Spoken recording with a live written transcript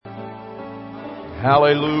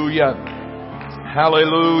Hallelujah.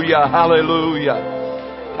 Hallelujah.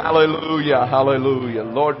 Hallelujah. Hallelujah. Hallelujah.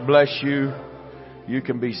 Lord bless you. You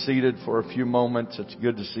can be seated for a few moments. It's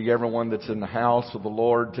good to see everyone that's in the house of the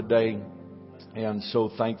Lord today. And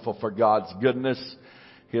so thankful for God's goodness,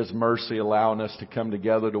 His mercy allowing us to come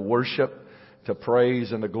together to worship, to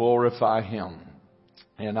praise, and to glorify Him.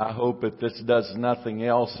 And I hope if this does nothing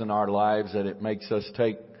else in our lives, that it makes us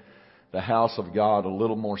take the house of God a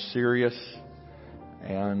little more serious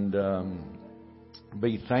and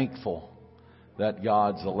be thankful that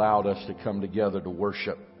God's allowed us to come together to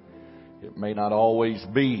worship. It may not always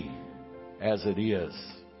be as it is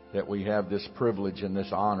that we have this privilege and this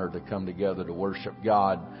honor to come together to worship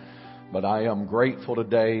God. But I am grateful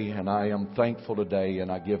today and I am thankful today,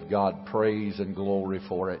 and I give God praise and glory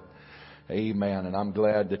for it. Amen. And I'm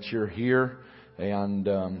glad that you're here, and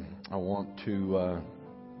I want to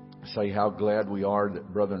say how glad we are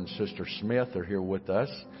that Brother and Sister Smith are here with us.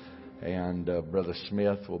 And Brother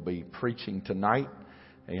Smith will be preaching tonight,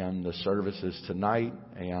 and the service is tonight,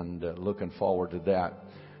 and looking forward to that.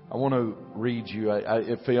 I want to read you.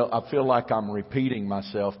 I feel like I'm repeating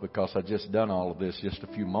myself because I just done all of this just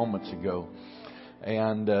a few moments ago.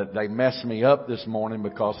 And they messed me up this morning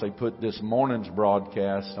because they put this morning's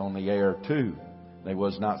broadcast on the air too. They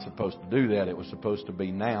was not supposed to do that. It was supposed to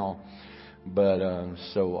be now. But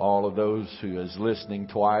so all of those who is listening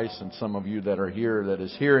twice, and some of you that are here that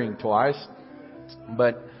is hearing twice.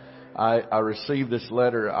 But I received this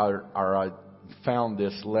letter, or I found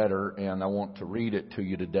this letter, and I want to read it to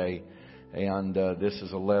you today. And this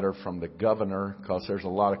is a letter from the governor, because there's a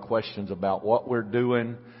lot of questions about what we're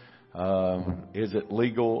doing. Is it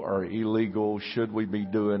legal or illegal? Should we be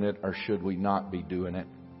doing it or should we not be doing it?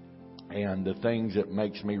 And the things that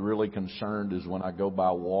makes me really concerned is when I go by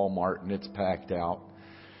Walmart and it's packed out,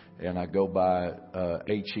 and I go by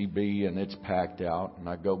H-E-B and it's packed out, and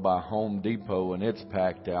I go by Home Depot and it's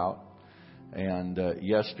packed out. And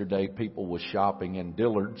yesterday people was shopping in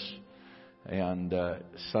Dillard's, and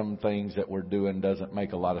some things that we're doing doesn't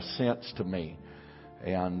make a lot of sense to me.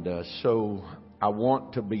 And so I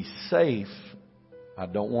want to be safe. I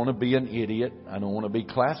don't want to be an idiot. I don't want to be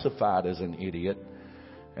classified as an idiot.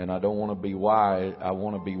 And I don't want to be wise. I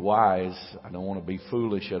want to be wise. I don't want to be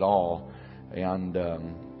foolish at all. And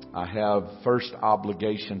I have first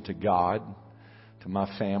obligation to God, to my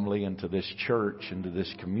family, and to this church, and to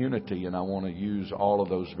this community. And I want to use all of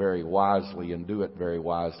those very wisely and do it very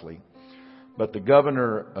wisely. But the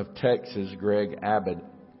governor of Texas, Greg Abbott,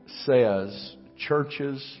 says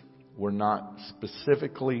churches were not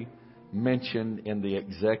specifically mentioned in the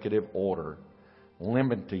executive order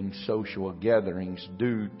limiting social gatherings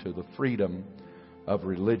due to the freedom of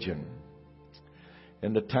religion.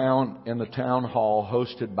 In the town hall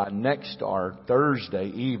hosted by Nexstar Thursday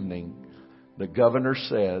evening, the governor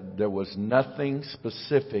said there was nothing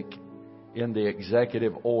specific in the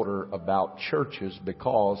executive order about churches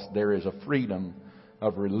because there is a freedom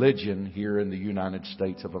of religion here in the United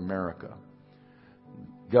States of America.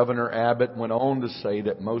 Governor Abbott went on to say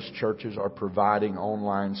that most churches are providing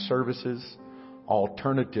online services.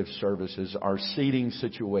 Alternative services are seating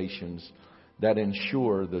situations that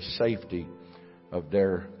ensure the safety of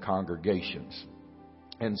their congregations.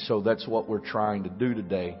 And so that's what we're trying to do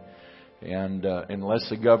today. And unless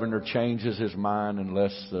the governor changes his mind,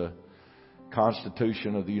 unless the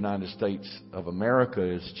Constitution of the United States of America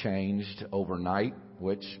is changed overnight,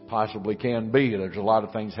 which possibly can be. There's a lot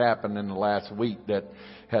of things happened in the last week that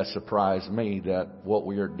has surprised me, that what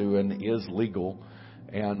we are doing is legal,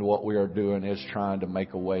 and what we are doing is trying to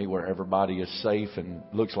make a way where everybody is safe, and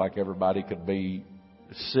looks like everybody could be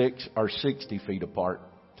 6 or 60 feet apart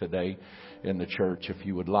today in the church if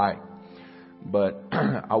you would like. But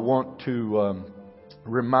I want to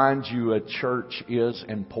remind you a church is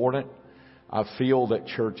important. I feel that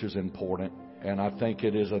church is important, and I think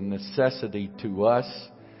it is a necessity to us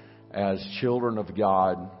as children of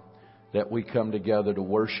God that we come together to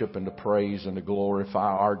worship and to praise and to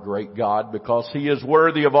glorify our great God, because He is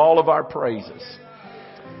worthy of all of our praises.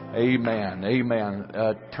 Amen. Amen.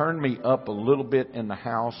 Turn me up a little bit in the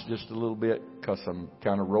house, just a little bit, because I'm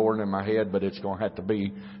kind of roaring in my head, but it's going to have to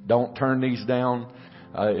be, don't turn these down.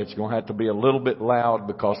 It's going to have to be a little bit loud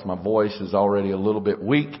because my voice is already a little bit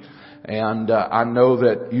weak. And I know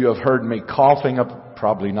that you have heard me coughing up,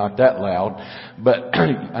 probably not that loud, but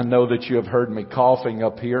I know that you have heard me coughing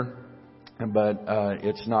up here. But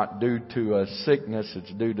it's not due to a sickness.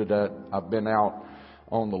 It's due to that I've been out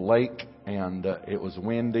on the lake, and it was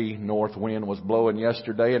windy. North wind was blowing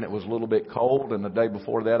yesterday, and it was a little bit cold. And the day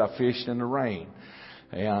before that, I fished in the rain.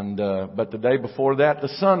 And but the day before that, the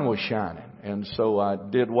sun was shining. And so I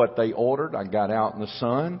did what they ordered. I got out in the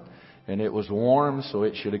sun, and it was warm, so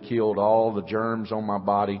it should have killed all the germs on my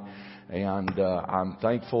body. And I'm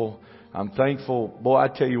thankful. Boy, I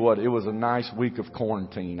tell you what, it was a nice week of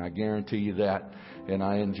quarantine. I guarantee you that. And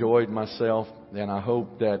I enjoyed myself, and I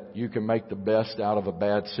hope that you can make the best out of a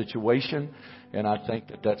bad situation. And I think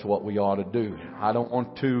that that's what we ought to do. I don't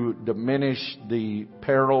want to diminish the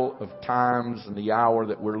peril of times and the hour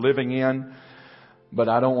that we're living in, but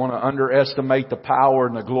I don't want to underestimate the power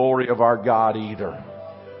and the glory of our God either.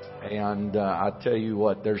 And I tell you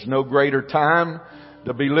what, there's no greater time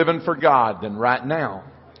to be living for God than right now.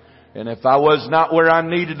 And if I was not where I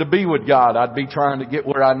needed to be with God, I'd be trying to get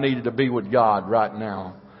where I needed to be with God right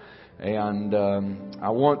now. And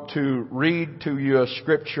I want to read to you a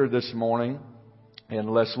scripture this morning. And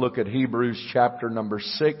let's look at Hebrews chapter number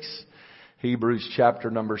 6. Hebrews chapter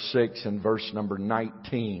number 6 and verse number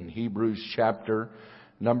 19. Hebrews chapter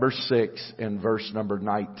number 6 and verse number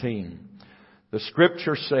 19. The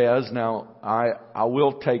scripture says, now I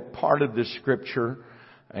will take part of this scripture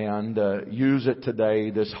and use it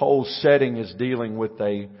today. This whole setting is dealing with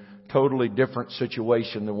a totally different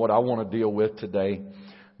situation than what I want to deal with today.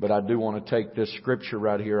 But I do want to take this scripture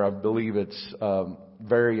right here. I believe it's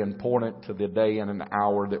very important to the day and an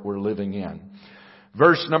hour that we're living in.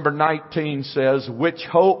 Verse number 19 says, which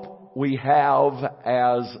hope we have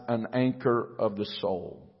as an anchor of the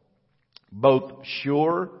soul, both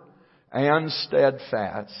sure and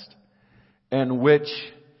steadfast, and which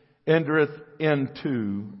entereth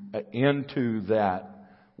into that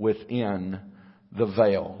within the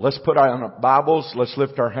veil. Let's put our Bibles, let's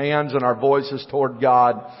lift our hands and our voices toward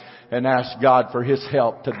God and ask God for His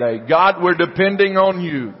help today. God, we're depending on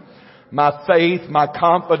You. My faith, my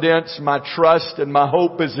confidence, my trust, and my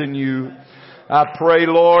hope is in You. I pray,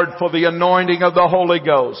 Lord, for the anointing of the Holy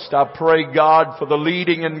Ghost. I pray, God, for the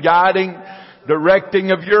leading and guiding,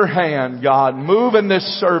 directing of Your hand, God. Move in this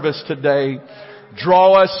service today.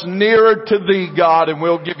 Draw us nearer to Thee, God, and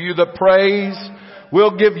we'll give You the praise.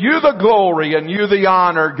 We'll give You the glory and You the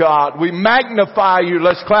honor, God. We magnify You.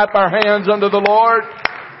 Let's clap our hands unto the Lord.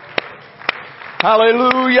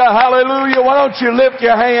 Hallelujah, hallelujah. Why don't you lift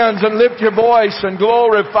your hands and lift your voice and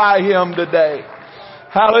glorify Him today.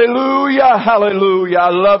 Hallelujah, hallelujah. I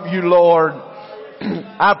love You, Lord.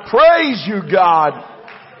 I praise You, God.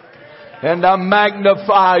 And I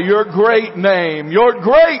magnify Your great name, Your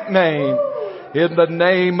great name, in the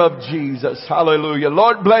name of Jesus. Hallelujah.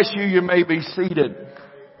 Lord bless you. You may be seated.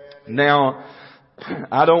 Now,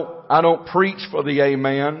 I don't preach for the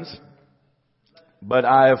amens, but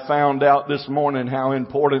I have found out this morning how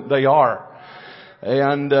important they are.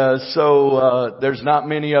 And so there's not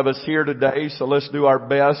many of us here today, so let's do our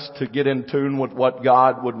best to get in tune with what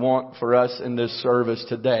God would want for us in this service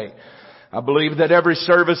today. I believe that every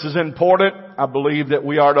service is important. I believe that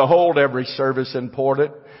we are to hold every service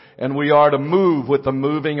important. And we are to move with the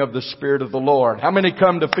moving of the Spirit of the Lord. How many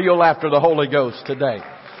come to feel after the Holy Ghost today?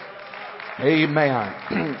 Amen.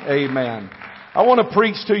 Amen. I want to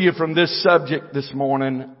preach to you from this subject this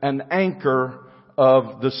morning, an anchor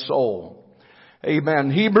of the soul.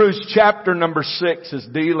 Amen. Hebrews chapter number 6 is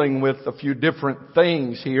dealing with a few different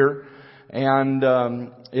things here. And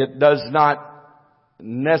it does not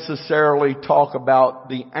necessarily talk about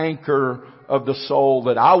the anchor of the soul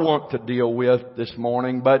that I want to deal with this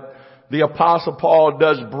morning, but the Apostle Paul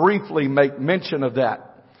does briefly make mention of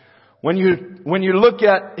that. When you look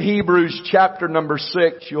at Hebrews chapter number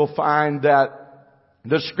 6, you'll find that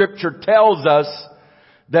the Scripture tells us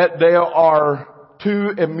that there are two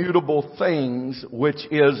immutable things which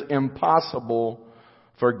is impossible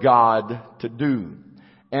for God to do.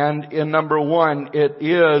 And in number one, it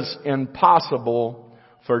is impossible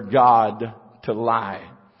for God to lie.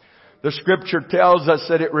 The Scripture tells us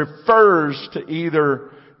that it refers to either,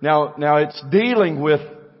 now it's dealing with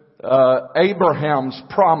Abraham's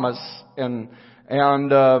promise, and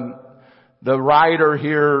the writer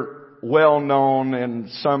here, well known, and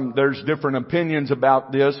there's different opinions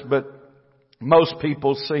about this, but most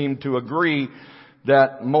people seem to agree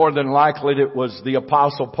that more than likely it was the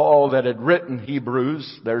Apostle Paul that had written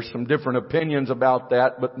Hebrews. There's some different opinions about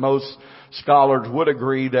that, but most scholars would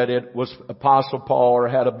agree that it was Apostle Paul or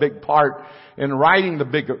had a big part in writing the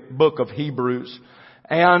big book of Hebrews.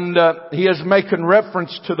 And he is making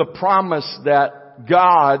reference to the promise that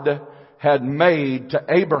God had made to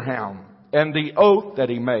Abraham and the oath that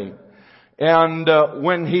He made. And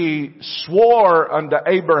when He swore unto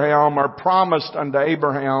Abraham or promised unto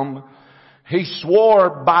Abraham, He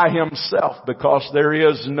swore by Himself, because there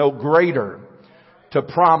is no greater to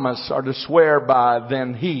promise or to swear by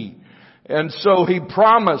than He. And so He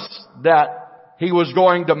promised that He was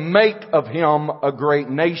going to make of him a great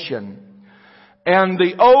nation. And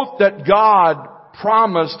the oath that God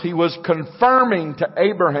promised, He was confirming to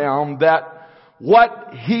Abraham that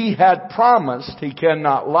what He had promised, He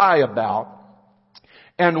cannot lie about.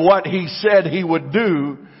 And what He said He would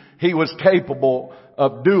do, He was capable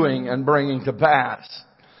of doing and bringing to pass.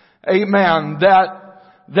 Amen.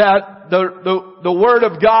 That the Word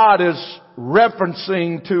of God is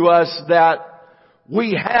referencing to us that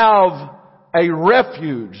we have a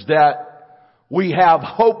refuge that we have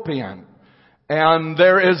hope in. And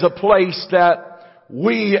there is a place that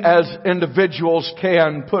we as individuals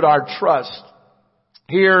can put our trust.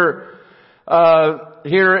 Here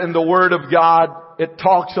in the Word of God, it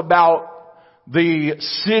talks about the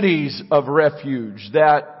cities of refuge,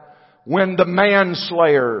 that when the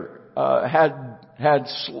manslayer had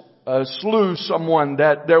slew someone,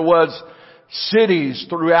 that there was cities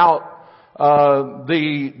throughout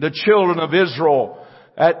the children of Israel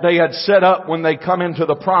that they had set up when they come into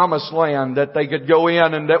the promised land, that they could go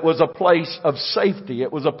in, and that was a place of safety.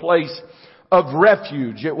 It was a place of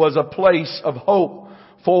refuge. It was a place of hope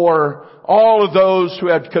for all of those who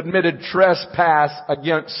had committed trespass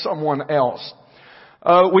against someone else.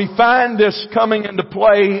 We find this coming into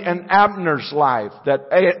play in Abner's life,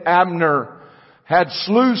 that Abner had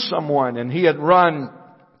slew someone, and he had run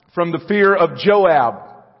from the fear of Joab,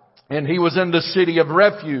 and he was in the city of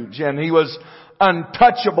refuge, and he was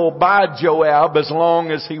untouchable by Joab as long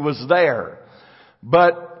as he was there.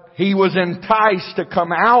 But he was enticed to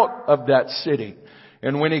come out of that city.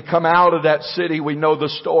 And when he come out of that city, we know the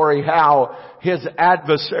story how his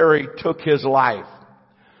adversary took his life.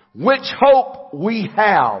 Which hope we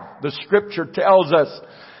have, the Scripture tells us.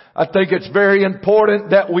 I think it's very important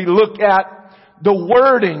that we look at the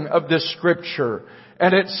wording of this Scripture.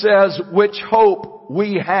 And it says, which hope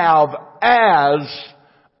we have as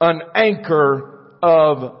an anchor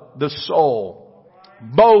of the soul,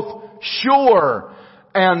 both sure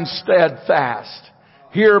and steadfast.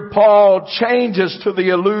 Here Paul changes to the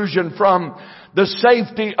allusion from the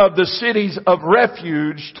safety of the cities of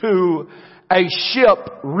refuge to a ship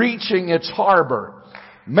reaching its harbor,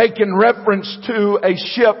 making reference to a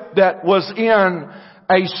ship that was in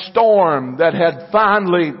a storm that had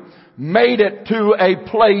finally made it to a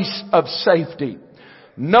place of safety,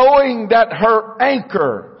 knowing that her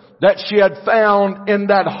anchor that she had found in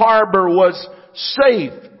that harbor was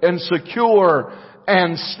safe and secure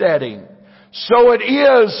and steady. So it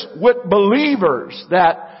is with believers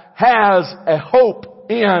that has a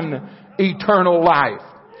hope in eternal life.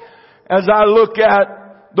 As I look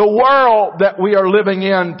at the world that we are living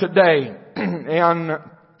in today, and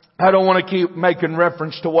I don't want to keep making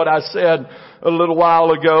reference to what I said a little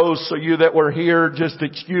while ago, so you that were here, just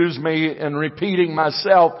excuse me in repeating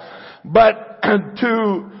myself, but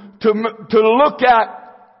to look at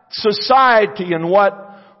society and what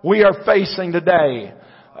we are facing today.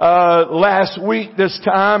 Last week this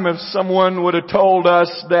time, if someone would have told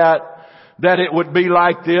us that it would be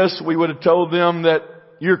like this, we would have told them that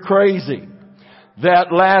you're crazy.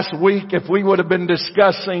 That last week, if we would have been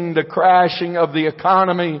discussing the crashing of the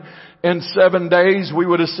economy in 7 days, we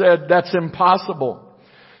would have said that's impossible.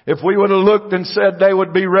 If we would have looked and said they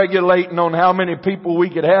would be regulating on how many people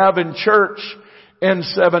we could have in church in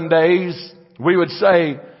 7 days, we would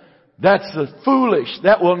say that's foolish.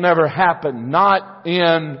 That will never happen. Not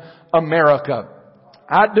in America.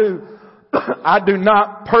 I do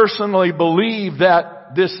not personally believe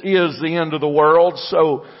that this is the end of the world,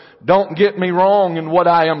 so don't get me wrong in what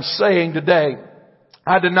I am saying today.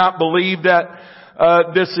 I do not believe that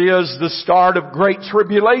this is the start of great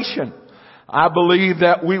tribulation. I believe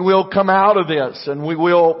that we will come out of this, and we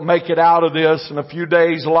will make it out of this. In a few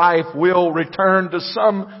days, life will return to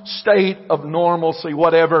some state of normalcy,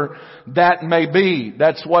 whatever that may be.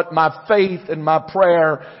 That's what my faith and my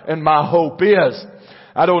prayer and my hope is.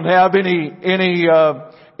 I don't have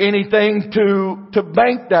anything to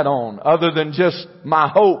bank that on other than just my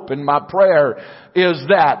hope and my prayer is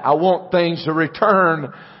that I want things to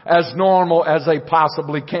return as normal as they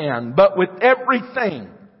possibly can. But with everything,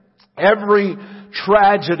 every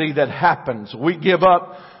tragedy that happens, we give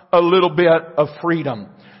up a little bit of freedom.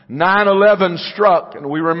 9/11 struck, and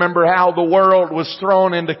we remember how the world was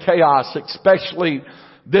thrown into chaos, especially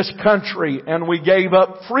this country, and we gave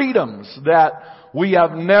up freedoms that we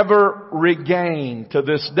have never regained to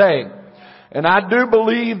this day. And I do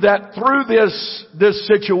believe that through this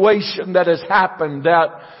situation that has happened, that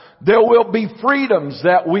there will be freedoms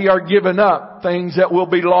that we are giving up, things that will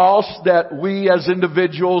be lost that we as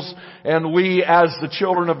individuals and we as the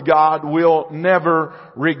children of God will never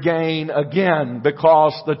regain again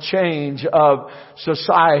because the change of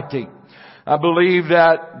society. I believe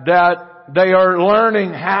that they are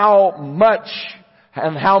learning how much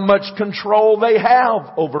control they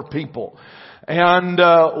have over people. And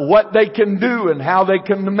what they can do and how they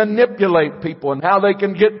can manipulate people and how they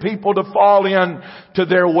can get people to fall in to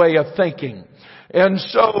their way of thinking. And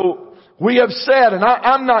so we have said, and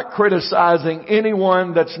I'm not criticizing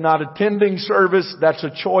anyone that's not attending service. That's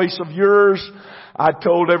a choice of yours. I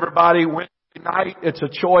told everybody Wednesday night, it's a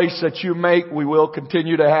choice that you make. We will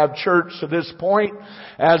continue to have church to this point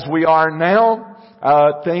as we are now.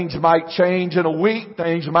 Things might change in a week.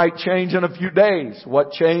 Things might change in a few days.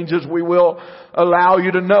 What changes we will allow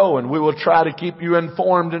you to know, and we will try to keep you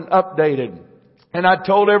informed and updated. And I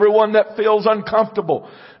told everyone that feels uncomfortable,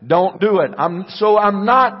 don't do it. I'm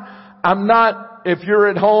not, if you're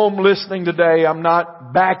at home listening today, I'm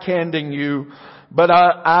not backhanding you, but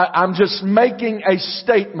I'm just making a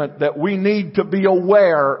statement that we need to be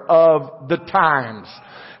aware of the times.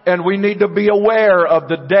 And we need to be aware of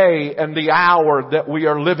the day and the hour that we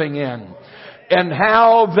are living in. And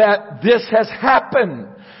how that this has happened.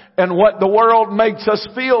 And what the world makes us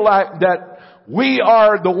feel like that we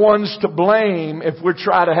are the ones to blame if we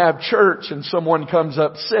try to have church and someone comes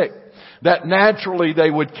up sick. That naturally they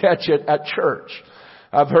would catch it at church.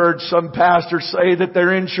 I've heard some pastors say that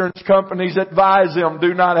their insurance companies advise them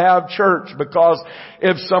do not have church because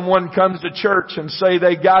if someone comes to church and say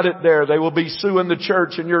they got it there, they will be suing the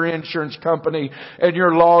church and your insurance company, and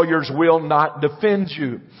your lawyers will not defend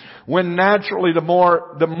you. When naturally the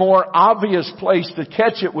more obvious place to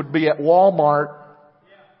catch it would be at Walmart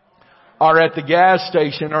or at the gas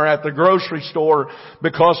station or at the grocery store,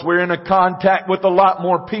 because we're in a contact with a lot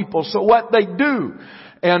more people. So what they do,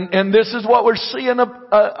 and this is what we're seeing,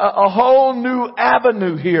 a whole new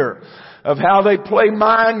avenue here of how they play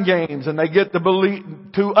mind games, and they get to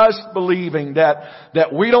us believing that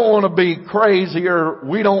we don't want to be crazy, or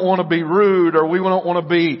we don't want to be rude, or we don't want to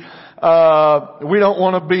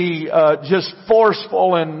be just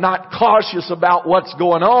forceful and not cautious about what's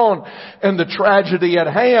going on and the tragedy at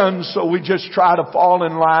hand. So we just try to fall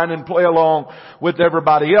in line and play along with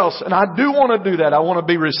everybody else. And I do want to do that. I want to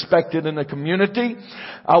be respected in the community.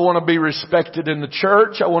 I want to be respected in the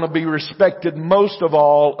church. I want to be respected most of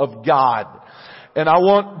all of God. And I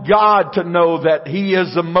want God to know that He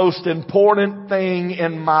is the most important thing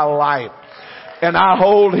in my life. And I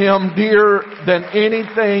hold Him dearer than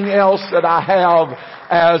anything else that I have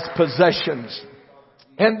as possessions.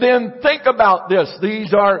 And then think about this.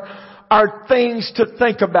 These are things to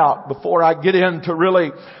think about before I get into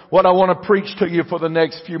really what I want to preach to you for the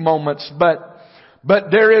next few moments. But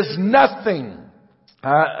there is nothing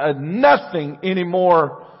any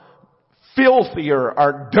more filthier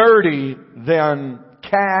or dirty than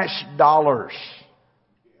cash dollars.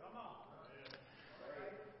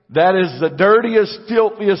 That is the dirtiest,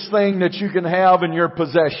 filthiest thing that you can have in your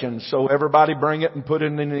possession. So everybody bring it and put it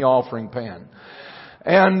in the offering pan.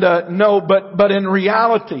 And but in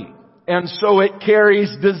reality, and so it carries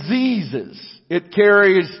diseases. It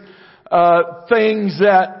carries things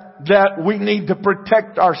that we need to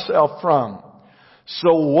protect ourselves from.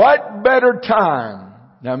 So what better time?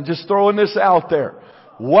 Now I'm just throwing this out there.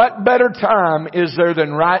 What better time is there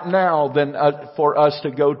than right now than for us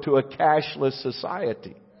to go to a cashless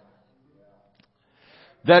society?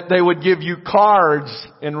 That they would give you cards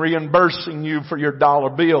and reimbursing you for your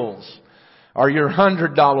dollar bills or your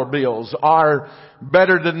 $100 bills, or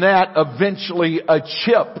better than that, eventually a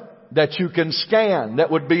chip that you can scan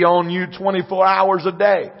that would be on you 24 hours a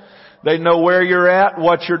day. They know where you're at,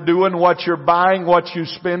 what you're doing, what you're buying, what you're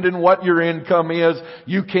spending, what your income is.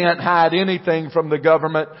 You can't hide anything from the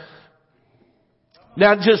government.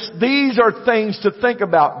 Now just these are things to think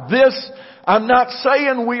about. I'm not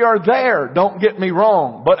saying we are there, don't get me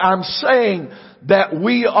wrong, but I'm saying that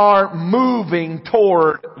we are moving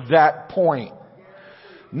toward that point.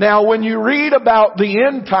 Now when you read about the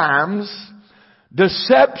end times,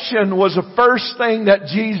 deception was the first thing that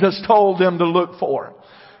Jesus told them to look for.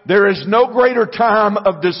 There is no greater time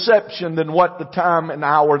of deception than what the time and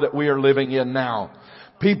hour that we are living in now.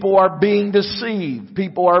 People are being deceived.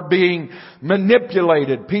 People are being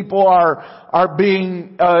manipulated. People are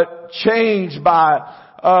being changed by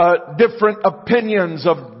different opinions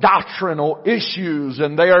of doctrinal issues,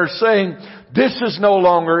 and they are saying this is no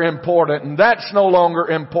longer important and that's no longer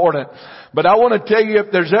important. But I want to tell you,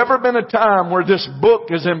 if there's ever been a time where this book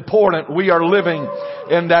is important, we are living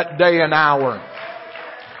in that day and hour.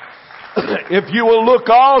 If you will look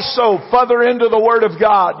also further into the Word of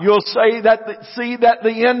God, you'll see that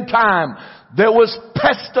the end time, there was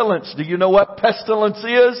pestilence. Do you know what pestilence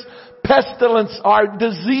is? Pestilence are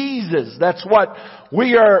diseases. That's what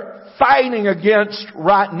we are fighting against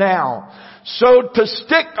right now. So to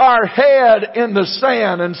stick our head in the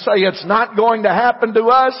sand and say it's not going to happen to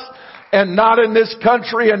us, and not in this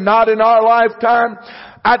country, and not in our lifetime,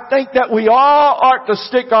 I think that we all ought to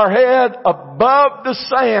stick our head above the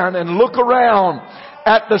sand and look around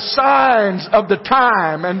at the signs of the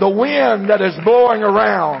time and the wind that is blowing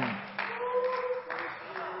around.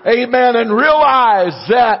 Amen. And realize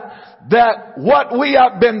that what we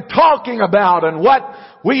have been talking about and what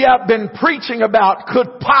we have been preaching about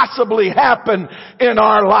could possibly happen in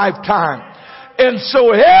our lifetime. And so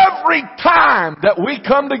every time that we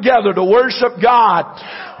come together to worship God,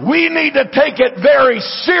 we need to take it very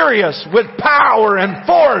serious with power and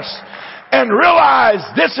force and realize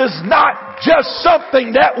this is not just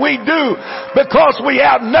something that we do because we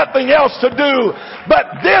have nothing else to do,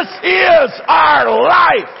 but this is our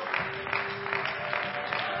life.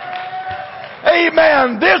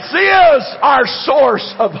 Amen. This is our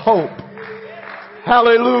source of hope.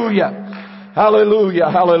 Hallelujah.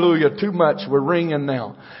 Hallelujah, hallelujah. Too much. We're ringing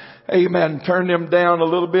now. Amen. Turn them down a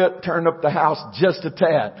little bit. Turn up the house just a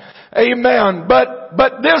tad. Amen.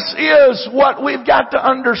 But this is what we've got to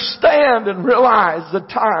understand and realize the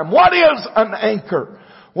time. What is an anchor?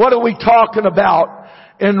 What are we talking about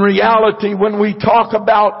in reality when we talk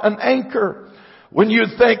about an anchor? When you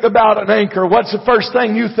think about an anchor, what's the first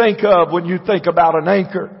thing you think of when you think about an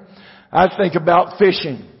anchor? I think about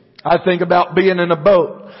fishing. I think about being in a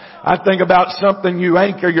boat. I think about something you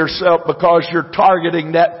anchor yourself because you're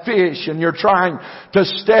targeting that fish and you're trying to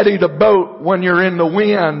steady the boat when you're in the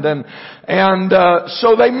wind. And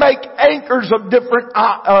so they make anchors of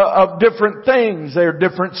different things. They're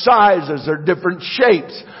different sizes. They're different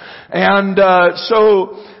shapes. And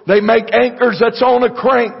so they make anchors that's on a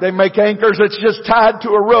crank. They make anchors that's just tied to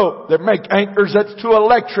a rope. They make anchors that's to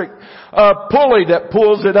electric pulley that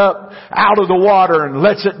pulls it up out of the water and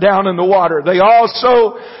lets it down in the water. They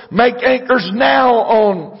also make anchors now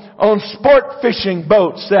on sport fishing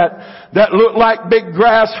boats that look like big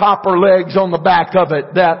grasshopper legs on the back of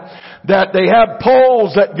it. That they have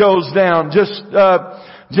poles that goes down.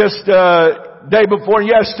 Just day before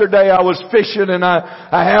yesterday I was fishing and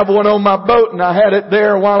I have one on my boat and I had it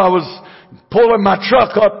there while I was pulling my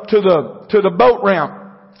truck up to the boat ramp.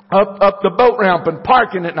 Up the boat ramp and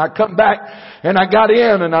parking it, and I come back and I got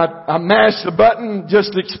in and I mashed the button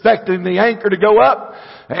just expecting the anchor to go up,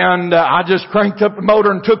 and I just cranked up the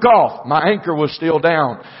motor and took off. My anchor was still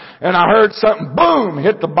down. And I heard something boom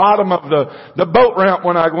hit the bottom of the boat ramp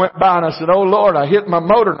when I went by, and I said, "Oh Lord, I hit my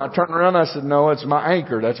motor." And I turned around and I said, "No, it's my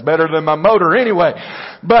anchor. That's better than my motor anyway."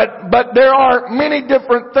 But there are many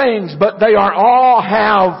different things, but they all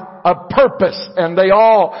have a purpose and they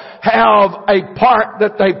all have a part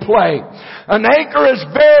that they play. An anchor is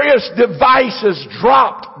various devices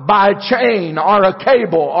dropped by a chain or a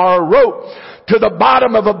cable or a rope to the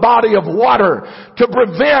bottom of a body of water to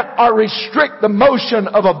prevent or restrict the motion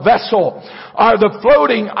of a vessel or the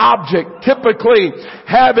floating object, typically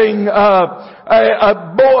having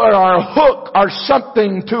a buoy or a hook or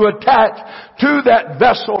something to attach to that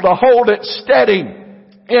vessel to hold it steady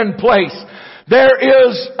in place. There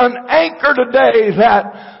is an anchor today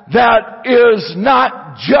that is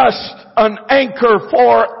not just an anchor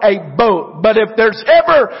for a boat. But if there's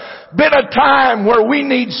ever been a time where we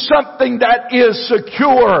need something that is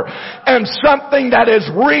secure and something that is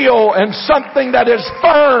real and something that is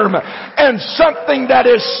firm and something that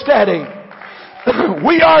is steady,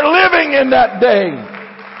 we are living in that day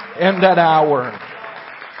and that hour.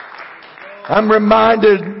 I'm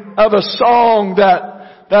reminded of a song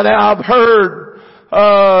that I've heard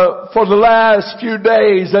for the last few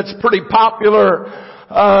days that's pretty popular,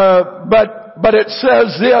 but it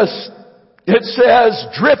says this. It says,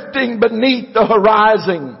 "Drifting beneath the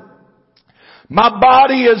horizon. My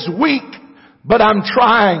body is weak, but I'm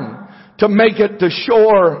trying to make it to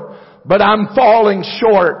shore, but I'm falling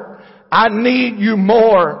short. I need you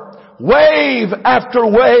more. Wave after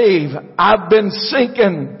wave, I've been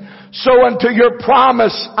sinking. So unto your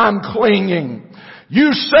promise I'm clinging.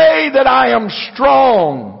 You say that I am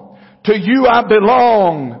strong. To you I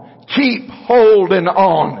belong. Keep holding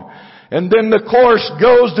on." And then the chorus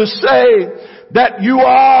goes to say that you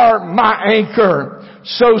are my anchor.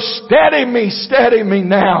 So steady me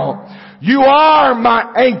now. You are my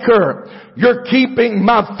anchor. You're keeping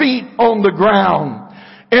my feet on the ground.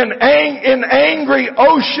 In angry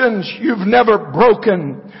oceans you've never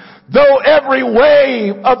broken. Though every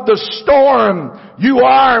wave of the storm, you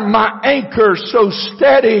are my anchor, so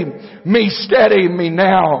steady me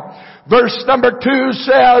now. Verse number 2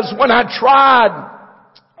 says, when I'm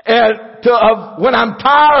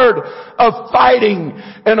tired of fighting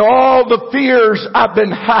and all the fears I've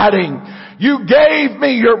been hiding, You gave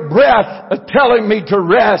me your breath telling me to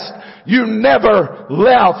rest. You never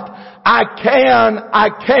left. I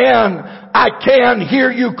can hear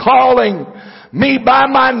you calling me by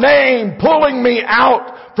my name, pulling me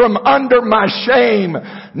out from under my shame.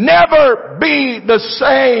 Never be the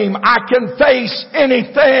same. I can face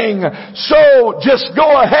anything. So just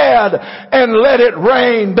go ahead and let it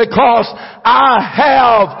rain, because I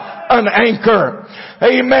have an anchor.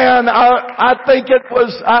 Amen. I think it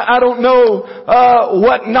was, I don't know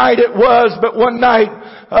what night it was, but one night,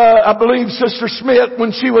 I believe Sister Smith,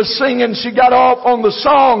 when she was singing, she got off on the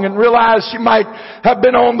song and realized she might have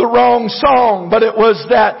been on the wrong song. But it was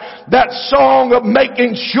that song of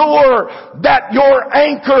making sure that your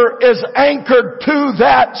anchor is anchored to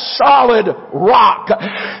that solid rock.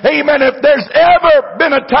 Amen. If there's ever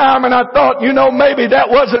been a time, and I thought, maybe that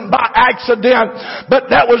wasn't by accident, but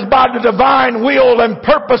that was by the divine will and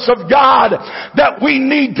purpose of God, that we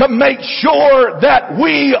need to make sure that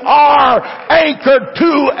we are anchored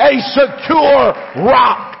to a secure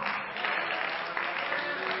rock.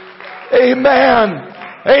 Amen.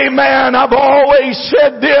 Amen. I've always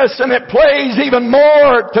said this, and it plays even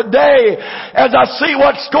more today as I see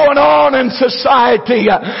what's going on in society.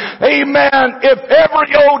 Amen. If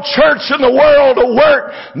every old church in the world will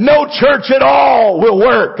work, no church at all will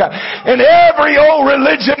work. And every old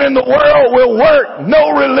religion in the world will work,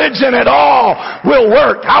 no religion at all will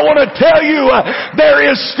work. I want to tell you, there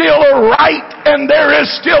is still a right and there is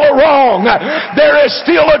still a wrong. There is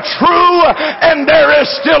still a true and there is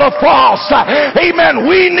still a false. Amen.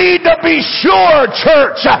 We need to be sure,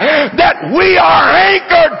 church, that we are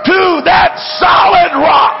anchored to that solid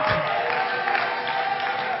rock.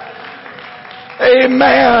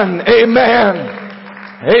 Amen. Amen.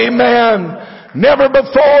 Amen. Never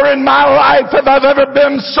before in my life have I ever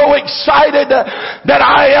been so excited that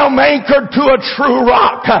I am anchored to a true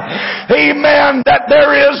rock. Amen. That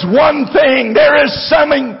there is one thing, there is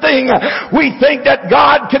something. We think that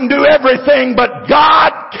God can do everything, but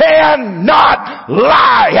God cannot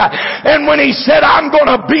lie. And when He said, I'm going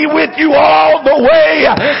to be with you all the way,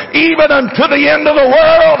 even unto the end of the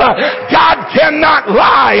world, God cannot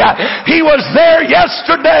lie. He was there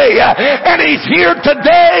yesterday, and He's here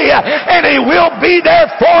today, and He will be there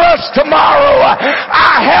for us tomorrow.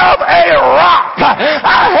 I have a rock.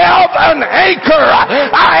 I have an anchor.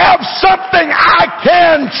 I have something I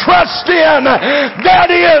can trust in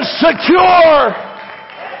that is secure.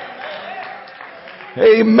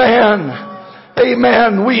 Amen.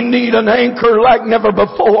 Amen. We need an anchor like never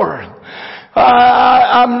before.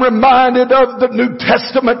 I'm reminded of the New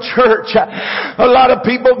Testament church. A lot of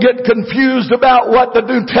people get confused about what the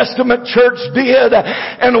New Testament church did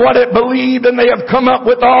and what it believed, and they have come up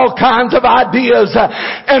with all kinds of ideas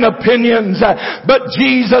and opinions. But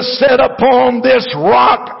Jesus said, upon this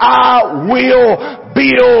rock I will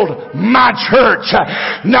build my church.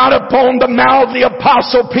 Not upon the mouthy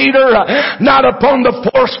apostle Peter, not upon the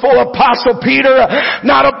forceful apostle Peter,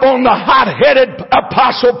 not upon the hot-headed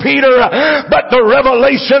apostle Peter, but the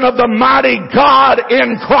revelation of the mighty God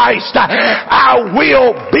in Christ. I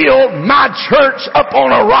will build my church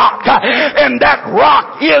upon a rock, and that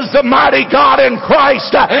rock is the mighty God in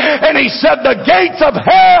Christ. And He said the gates of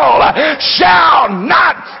hell shall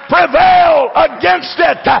not prevail against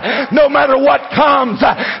it. No matter what comes,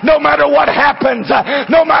 no matter what happens,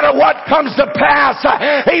 no matter what comes to pass,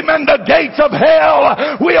 amen, the gates of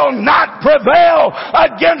hell will not prevail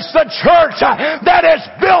against the church that is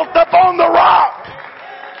built upon the rock.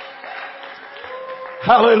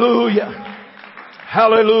 Hallelujah.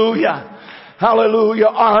 Hallelujah. Hallelujah.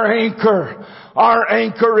 Our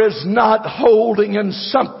anchor is not holding in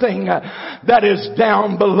something that is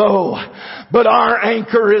down below, but our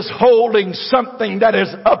anchor is holding something that is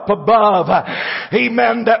up above.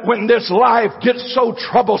 Amen. That when this life gets so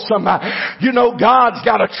troublesome, God's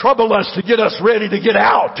got to trouble us to get us ready to get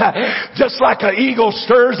out. Just like an eagle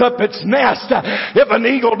stirs up its nest. If an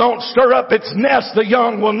eagle don't stir up its nest, the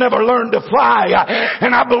young will never learn to fly.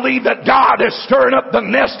 And I believe that God is stirring up the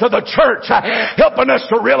nest of the church, helping us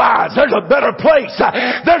to realize there's a better place.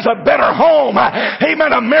 There's a better home.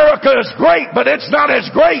 Amen. America is great, but it's not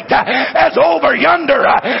as great as over yonder.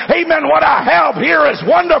 Amen. What I have here is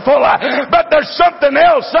wonderful, but there's something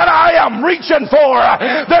else that I am reaching for.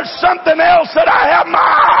 There's something else that I have my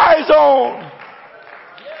eyes on.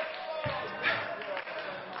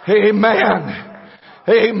 Amen.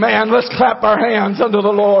 Amen. Let's clap our hands unto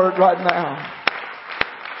the Lord right now.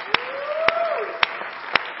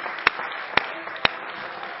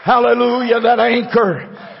 Hallelujah. That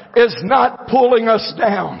anchor is not pulling us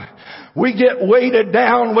down. We get weighted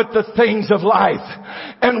down with the things of life.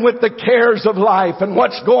 and with the cares of life and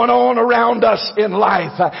what's going on around us in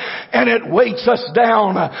life. And it weights us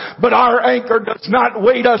down. But our anchor does not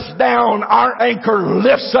weight us down. Our anchor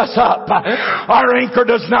lifts us up. Our anchor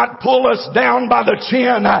does not pull us down by the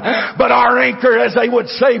chin, but our anchor, as they would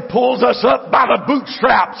say, pulls us up by the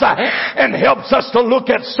bootstraps and helps us to look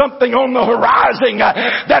at something on the horizon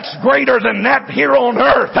that's greater than that here on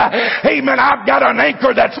earth. Amen. I've got an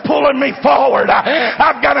anchor that's pulling me forward.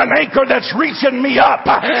 I've got an anchor that's reaching me up.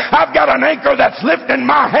 I've got an anchor that's lifting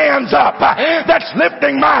my hands up, that's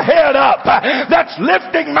lifting my head up, that's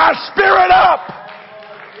lifting my spirit up.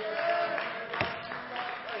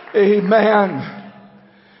 Amen.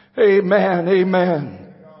 Amen.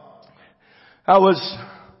 Amen. I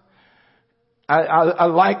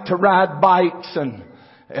like to ride bikes and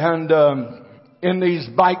in these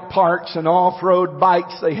bike parks and off-road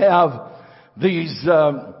bikes, they have these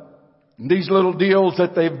little deals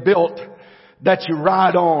that they've built that you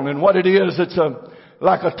ride on. And what it is, it's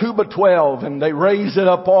like a 2x12, and they raise it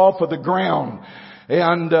up off of the ground.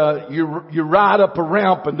 And you ride up a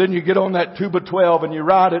ramp, and then you get on that 2x12 and you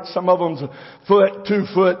ride it. Some of them's a foot, 2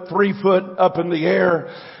 foot, 3 foot up in the air,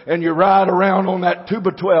 and you ride around on that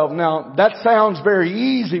 2x12. Now that sounds very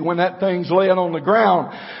easy when that thing's laying on the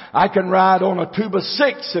ground. I can ride on a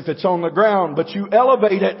 2x6 if it's on the ground, but you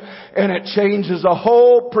elevate it and it changes a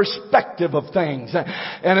whole perspective of things,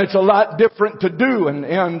 and it's a lot different to do. And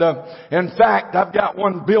in fact, I've got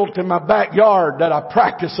one built in my backyard that I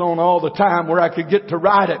practice on all the time where I could get to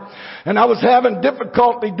ride it. And I was having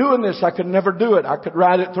difficulty doing this. I could never do it. I could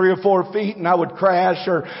ride it 3 or 4 feet and I would crash,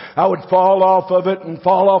 or I would fall off of it and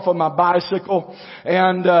fall off of my bicycle.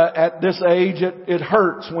 And at this age, it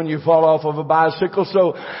hurts when you fall off of a bicycle.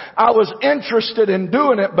 So I was interested in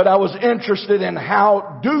doing it, but I was interested in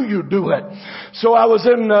how do you do it. So I was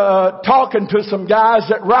talking to some guys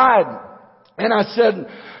that ride, and I said,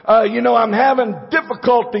 I'm having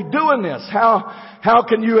difficulty doing this. How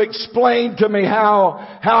can you explain to me how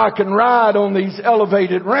I can ride on these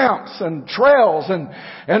elevated ramps and trails?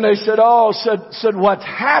 And they said, what's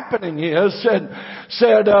happening is,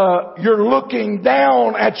 you're looking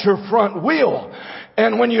down at your front wheel.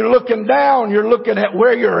 And when you're looking down, you're looking at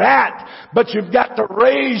where you're at, but you've got to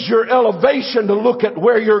raise your elevation to look at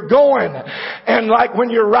where you're going. And like when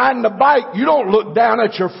you're riding a bike, you don't look down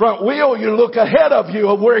at your front wheel, you look ahead of you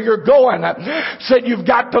of where you're going. Said you've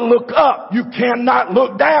got to look up. You cannot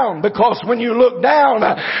look down, because when you look down,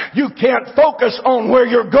 you can't focus on where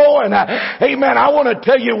you're going. Amen. I want to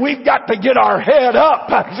tell you, we've got to get our head up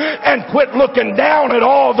and quit looking down at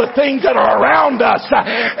all the things that are around us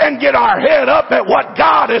and get our head up at what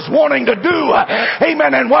God is wanting to do.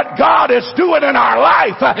 Amen. And what God is doing in our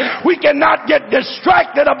life. We cannot get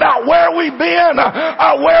distracted about where we've been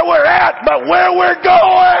or where we're at, but where we're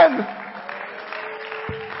going.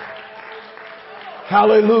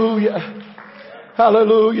 Hallelujah.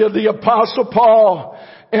 Hallelujah. The Apostle Paul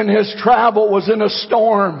in his travel was in a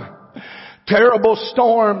storm. Terrible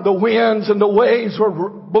storm. The winds and the waves were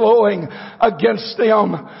blowing against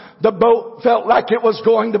them. The boat felt like it was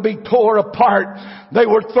going to be tore apart. They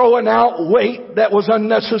were throwing out weight that was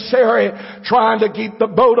unnecessary, trying to keep the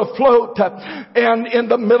boat afloat. And in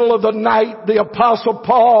the middle of the night, the Apostle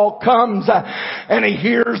Paul comes and he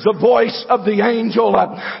hears the voice of the angel.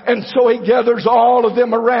 And so he gathers all of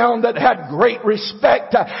them around that had great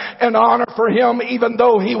respect and honor for him, even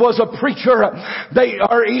though he was a preacher.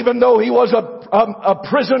 Even though he was a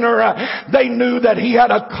prisoner, they knew that he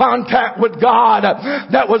had a contact with God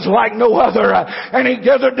that was like no other. And he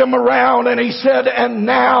gathered them around and he said, and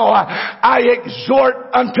now I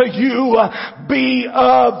exhort unto you, be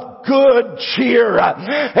of good cheer.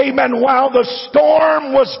 Amen. While the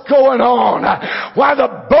storm was going on, while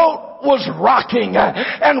the boat was rocking,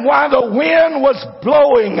 and while the wind was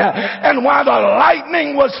blowing, and while the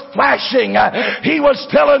lightning was flashing, he was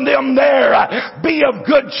telling them there, be of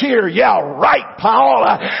good cheer. Yeah, right, Paul.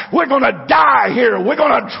 We're going to die here. We're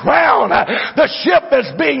going to drown. The ship is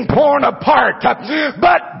being torn apart.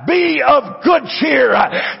 But be of good cheer.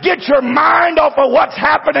 Get your mind off of what's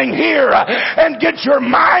happening here and get your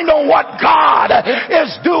mind on what God is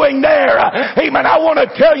doing there. Amen. I want to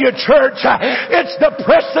tell you, church, it's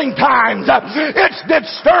depressing times. It's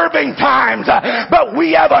disturbing times. But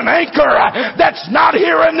we have an anchor that's not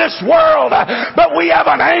here in this world. But we have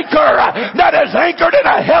an anchor that is anchored in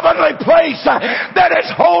a heavenly place that is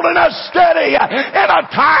holding us steady in a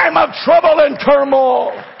time of trouble and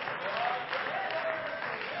turmoil.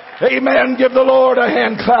 Amen. Give the Lord a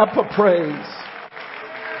hand clap of praise.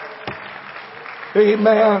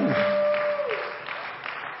 Amen.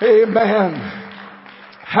 Amen.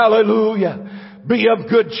 Hallelujah. Be of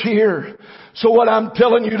good cheer. So what I'm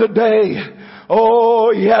telling you today,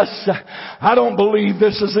 oh yes, I don't believe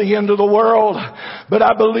this is the end of the world, but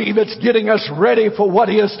I believe it's getting us ready for what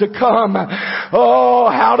is to come. Oh,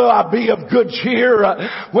 how do I be of good cheer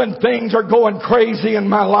when things are going crazy in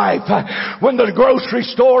my life? When the grocery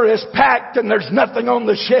store is packed and there's nothing on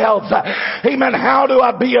the shelves. Amen. How do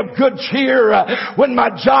I be of good cheer when my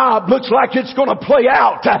job looks like it's going to play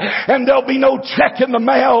out and there'll be no check in the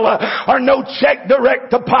mail or no check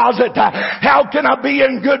direct deposit? How can I be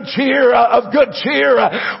in good cheer, of good cheer,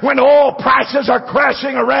 when oil prices are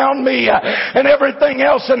crashing around me and everything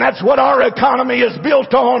else? And that's what our economy is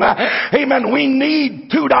built on. Amen. We need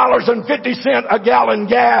 $2.50 a gallon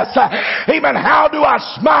gas. Amen. How do I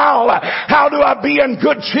smile? How do I be in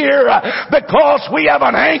good cheer? Because we have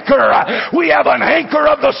an anchor. We have an anchor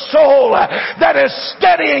of the soul that is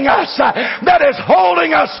steadying us, that is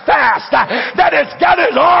holding us fast, that has got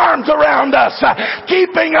his arms around us,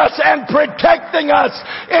 keeping us and protecting us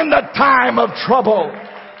in the time of trouble.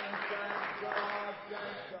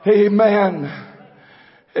 Amen.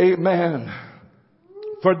 Amen.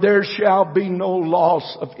 For there shall be no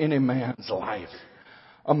loss of any man's life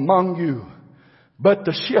among you, but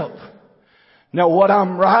the ship. Now what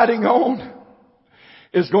I'm riding on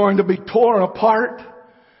is going to be torn apart,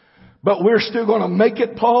 but we're still going to make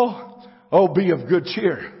it, Paul. Oh, be of good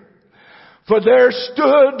cheer. For there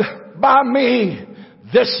stood by me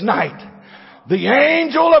this night the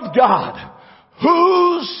angel of God,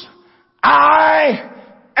 whose I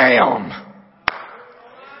am.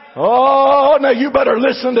 Oh, now you better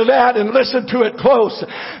listen to that and listen to it close.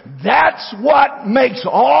 That's what makes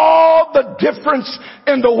all the difference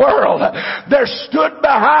in the world. There stood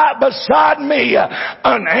beside me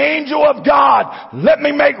an angel of God. Let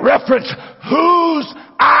me make reference. Whose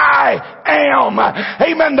I am.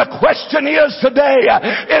 Amen. The question is today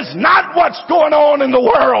is not what's going on in the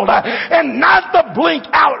world and not the blink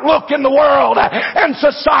outlook in the world and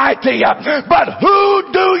society, but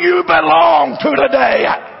who do you belong to today?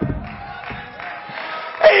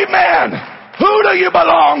 Amen. Who do you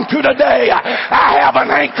belong to today? I have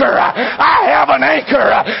an anchor. I have an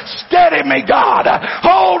anchor. Steady me, God.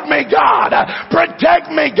 Hold me, God.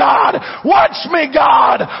 Protect me, God. Watch me,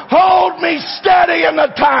 God. Hold me steady in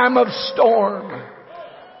the time of storm.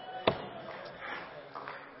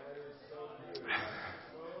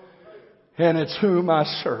 And it's whom I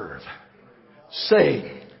serve.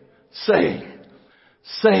 Saying.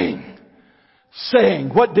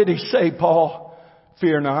 What did he say, Paul?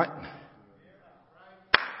 Fear not.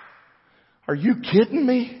 Are you kidding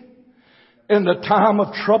me? In the time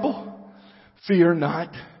of trouble, fear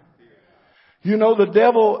not. You know, the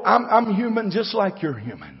devil, I'm human just like you're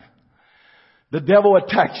human. The devil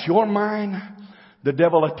attacks your mind. The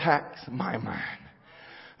devil attacks my mind.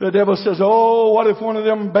 The devil says, oh, what if one of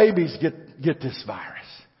them babies get this virus?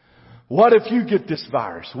 What if you get this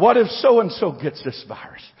virus? What if so-and-so gets this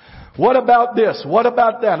virus? What about this? What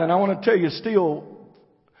about that? And I want to tell you still,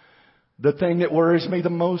 the thing that worries me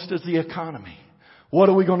the most is the economy. What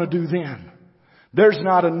are we going to do then? There's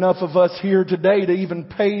not enough of us here today to even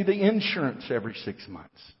pay the insurance every 6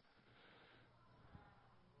 months.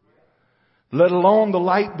 Let alone the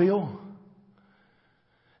light bill.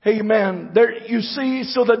 Amen. You see,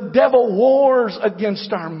 so the devil wars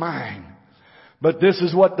against our mind. But this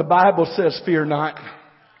is what the Bible says, fear not.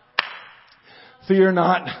 Fear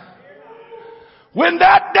not. When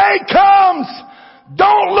that day comes,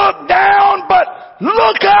 don't look down, but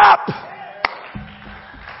look up.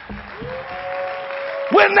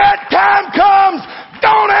 When that time comes,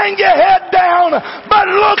 don't hang your head down, but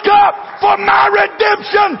look up, for my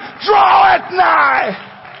redemption draweth nigh.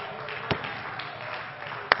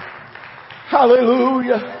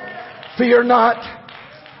 Hallelujah. Fear not.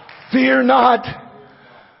 Fear not.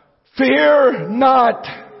 Fear not.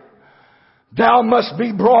 Thou must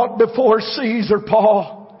be brought before Caesar,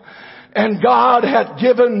 Paul. And God hath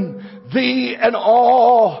given thee and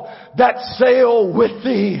all that sail with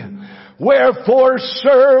thee. Wherefore,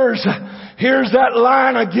 sirs, here's that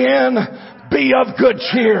line again, be of good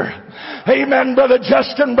cheer. Amen, Brother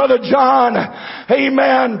Justin, Brother John.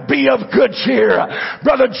 Amen. Be of good cheer.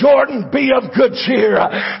 Brother Jordan, be of good cheer.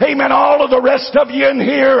 Amen. All of the rest of you in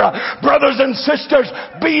here, brothers and sisters,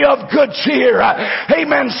 be of good cheer.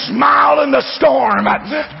 Amen. Smile in the storm.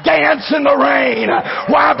 Dance in the rain.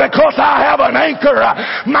 Why? Because I have an anchor.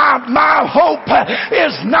 My hope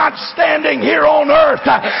is not standing here on earth,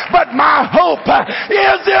 but my hope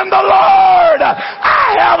is in the Lord.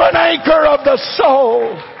 I have an anchor of the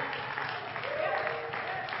soul.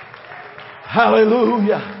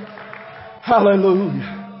 Hallelujah.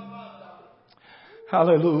 Hallelujah.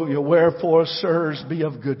 Hallelujah. Wherefore, sirs, be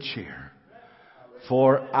of good cheer.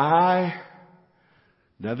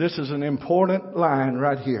 Now this is an important line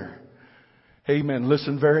right here. Amen.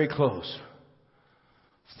 Listen very close.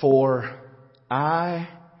 For I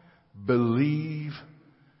believe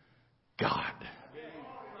God.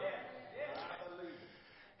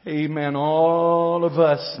 Amen. All of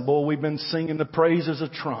us, boy, we've been singing the praises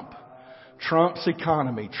of Trump. Trump's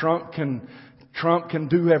economy. Trump can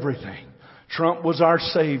do everything. Trump was our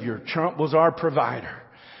Savior. Trump was our provider.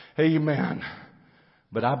 Amen.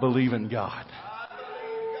 But I believe in God.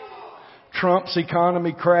 Trump's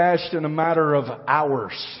economy crashed in a matter of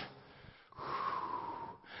hours.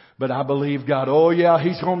 But I believe God. Oh yeah,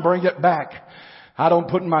 He's going to bring it back. I don't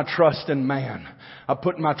put my trust in man. I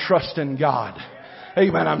put my trust in God.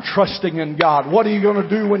 Amen. I'm trusting in God. What are you going to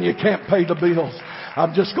do when you can't pay the bills?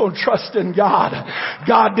 I'm just going to trust in God.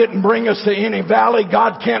 God didn't bring us to any valley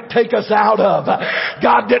God can't take us out of.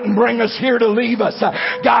 God didn't bring us here to leave us.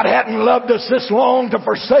 God hadn't loved us this long to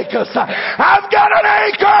forsake us. I've got an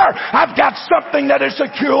anchor. I've got something that is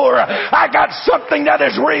secure. I got something that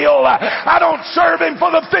is real. I don't serve Him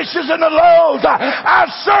for the fishes and the loaves. I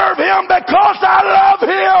serve Him because I love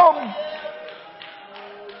Him.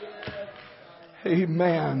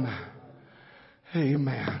 Amen.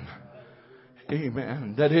 Amen.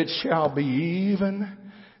 Amen. That it shall be even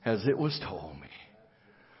as it was told me.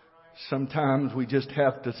 Sometimes we just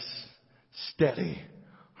have to steady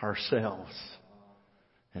ourselves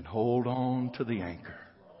and hold on to the anchor.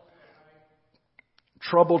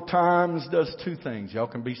 Troubled times does two things. Y'all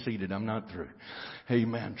can be seated. I'm not through.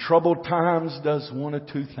 Amen. Troubled times does one of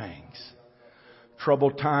two things.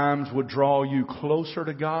 Troubled times would draw you closer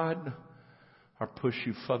to God or push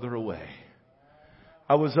you further away.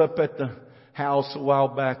 I was up at the house a while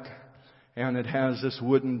back, and it has this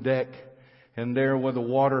wooden deck, and there where the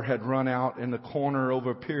water had run out in the corner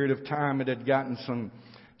over a period of time, it had gotten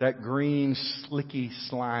that green slicky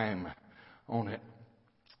slime on it.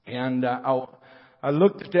 And I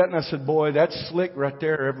looked at that and I said, boy, that's slick right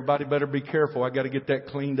there. Everybody better be careful. I got to get that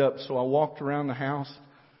cleaned up. So I walked around the house.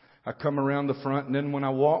 I come around the front, and then when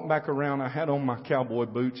I walked back around, I had on my cowboy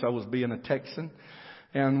boots. I was being a Texan.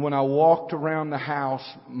 And when I walked around the house,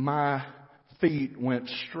 my feet went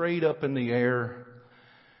straight up in the air,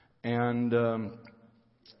 and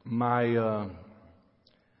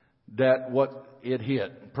it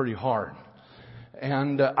hit pretty hard.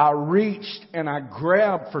 And I reached and I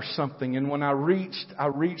grabbed for something, and when I reached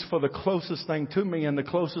for the closest thing to me, and the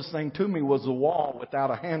closest thing to me was the wall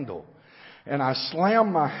without a handle. And I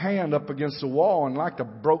slammed my hand up against the wall and like I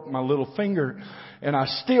broke my little finger, and I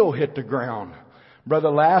still hit the ground. Brother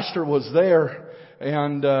Laster was there,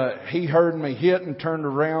 and he heard me hit and turned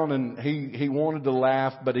around, and he wanted to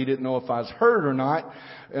laugh, but he didn't know if I was hurt or not.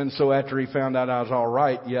 And so after he found out I was all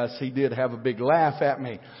right, yes, he did have a big laugh at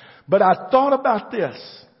me. But I thought about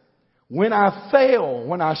this. When I fell,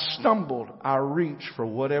 when I stumbled, I reached for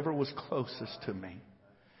whatever was closest to me.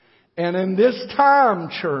 And in this time,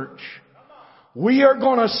 church, we are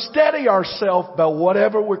going to steady ourselves by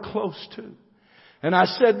whatever we're close to. And I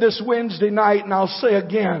said this Wednesday night, and I'll say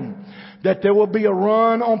again, that there will be a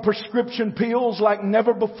run on prescription pills like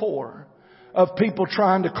never before of people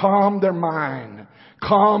trying to calm their mind,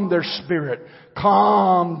 calm their spirit,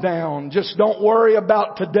 calm down. Just don't worry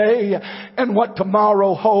about today and what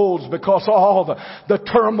tomorrow holds, because all the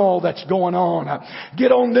turmoil that's going on.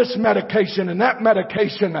 Get on this medication and that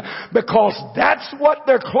medication, because that's what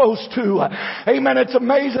they're close to. Amen. It's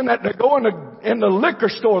amazing that they go in the liquor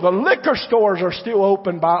store. The liquor stores are still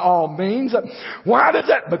open by all means. Why does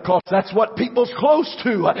that? Because that's what people's close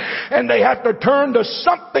to. And they have to turn to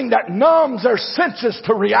something that numbs their senses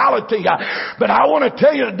to reality. But I want to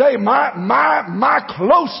tell you today, my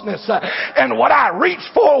closeness and what I reach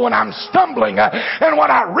for when I'm stumbling and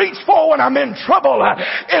what I reach for when I'm in trouble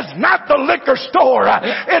is not the liquor store.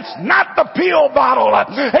 It's not the pill bottle.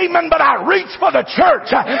 Amen. But I reach for the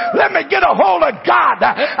church. Let me get a hold of God.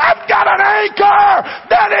 I've got an anchor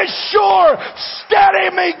that is sure.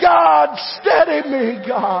 Steady me, God. Steady me,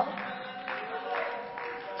 God.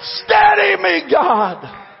 Steady me, God.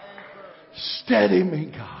 Steady me,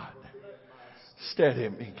 God. Steady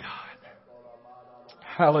me, God.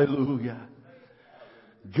 Hallelujah.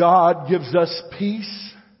 God gives us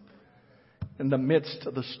peace in the midst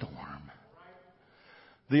of the storm.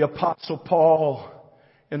 The Apostle Paul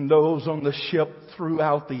and those on the ship threw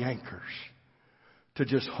out the anchors to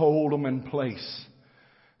just hold them in place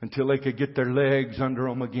until they could get their legs under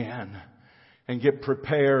them again and get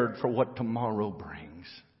prepared for what tomorrow brings.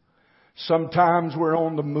 Sometimes we're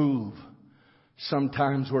on the move.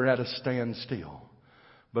 Sometimes we're at a standstill.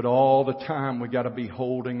 But all the time we got to be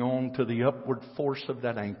holding on to the upward force of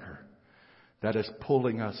that anchor that is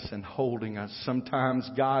pulling us and holding us. Sometimes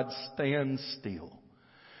God stands still.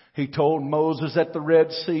 He told Moses at the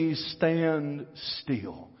Red Sea, stand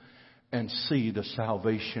still and see the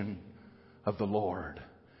salvation of the Lord.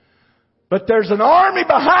 But there's an army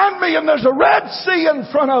behind me and there's a Red Sea in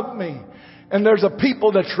front of me. And there's a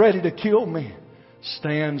people that's ready to kill me.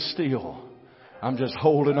 Stand still. I'm just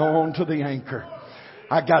holding on to the anchor.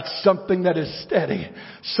 I got something that is steady.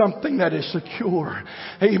 Something that is secure.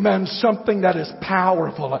 Amen. Something that is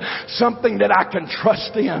powerful. Something that I can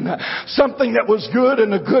trust in. Something that was good in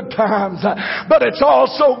the good times. But it's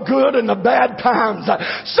also good in the bad times.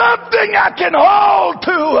 Something I can hold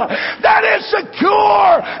to that is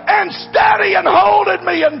secure and steady and holding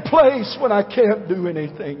me in place when I can't do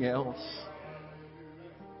anything else.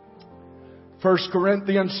 1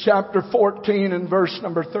 Corinthians chapter 14 and verse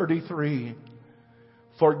number 33.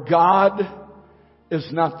 For God is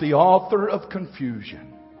not the author of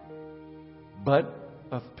confusion, but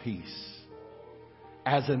of peace,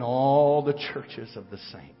 as in all the churches of the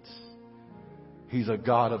saints. He's a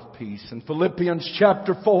God of peace. In Philippians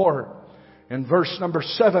chapter 4 and verse number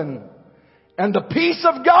 7, and the peace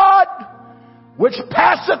of God, which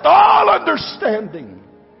passeth all understanding,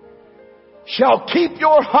 shall keep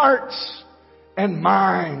your hearts and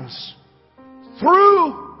minds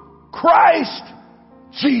through Christ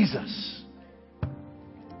Jesus.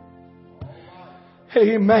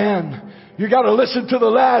 Amen. You got to listen to the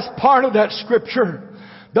last part of that scripture.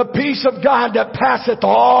 The peace of God that passeth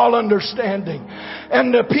all understanding.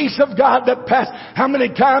 And the peace of God that passeth. How many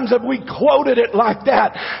times have we quoted it like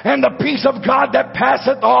that? And the peace of God that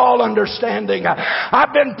passeth all understanding.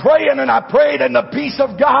 I've been praying and I prayed, and the peace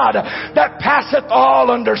of God that passeth all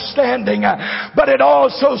understanding. But it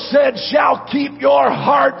also said, shall keep your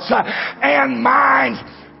hearts and minds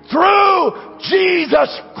through Jesus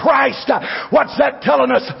Christ. What's that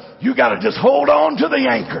telling us? You got to just hold on to the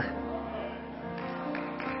anchor.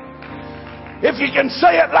 If you can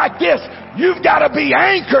say it like this, you've got to be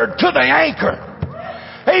anchored to the anchor.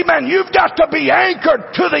 Amen. You've got to be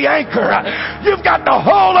anchored to the anchor. You've got to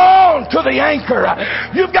hold on to the anchor.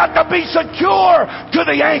 You've got to be secure to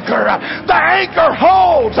the anchor. The anchor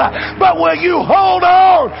holds, but will you hold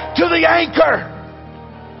on to the anchor?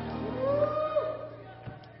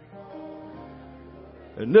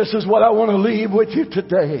 And this is what I want to leave with you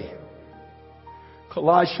today.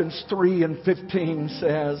 Colossians 3 and 15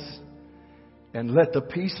 says, and let the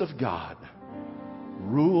peace of God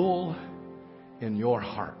rule in your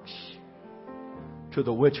hearts, to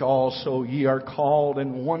the which also ye are called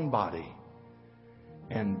in one body,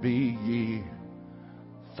 and be ye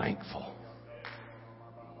thankful.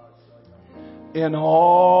 In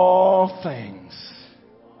all things,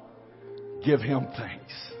 give Him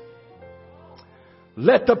thanks.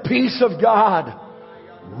 Let the peace of God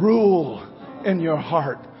rule in your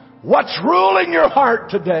heart. What's ruling your heart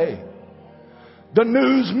today? The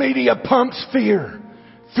news media pumps fear.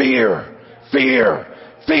 Fear. Fear.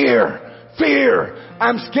 Fear. Fear.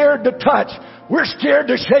 I'm scared to touch. We're scared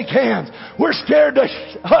to shake hands. We're scared to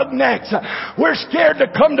hug necks. We're scared to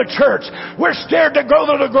come to church. We're scared to go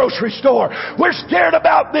to the grocery store. We're scared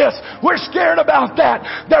about this. We're scared about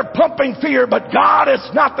that. They're pumping fear, but God is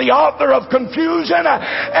not the author of confusion,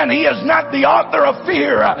 and He is not the author of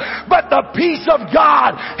fear. But the peace of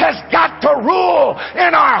God has got to rule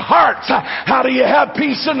in our hearts. How do you have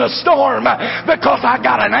peace in the storm? Because I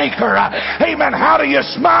got an anchor. Amen. How do you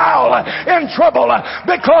smile in trouble?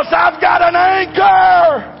 Because I've got an anchor.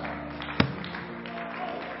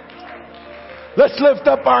 Let's lift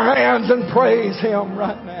up our hands and praise Him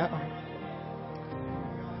right now.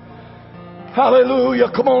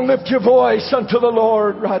 Hallelujah. Come on, lift your voice unto the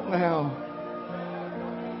Lord right now.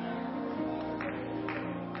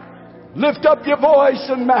 Lift up your voice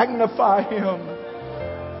and magnify Him.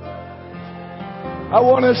 I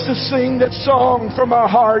want us to sing that song from our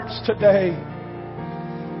hearts today.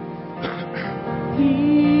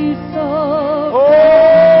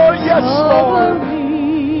 Oh, yes, Lord.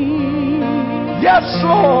 Yes,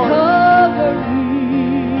 Lord.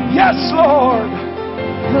 Yes, Lord.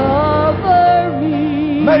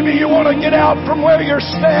 Maybe you want to get out from where you're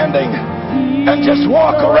standing and just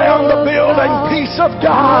walk around the building. Peace of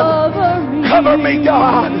God. Cover me,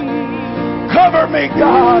 God. Cover me,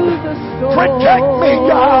 God. Protect me,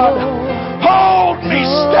 God. Hold me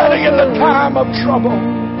steady in the time of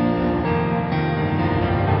trouble.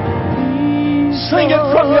 Sing it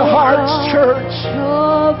from your hearts, church.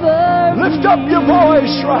 Lift up your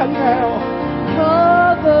voice right now.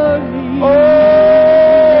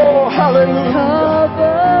 Oh, hallelujah.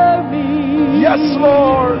 Yes,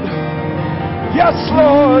 Lord. Yes,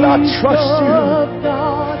 Lord, I trust you.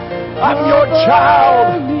 I'm your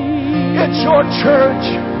child. It's your church.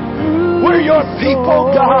 We're your people,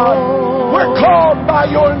 God. We're called by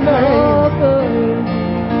your name.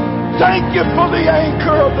 Thank you for the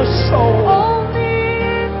anchor of the soul.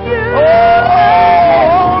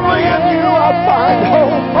 Only in you I find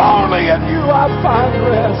hope. Only in you I find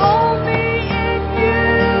rest.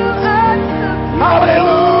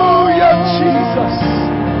 Hallelujah, Jesus.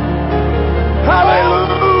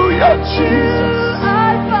 Hallelujah, Jesus.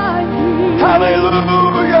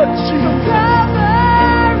 Hallelujah, Jesus.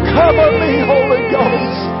 Cover me, Holy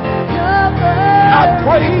Ghost. I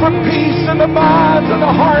pray for peace in the minds and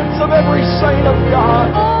the hearts of every saint of God.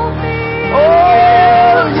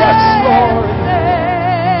 Oh, yes, Lord.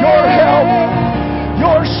 Your help,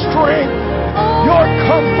 your strength, your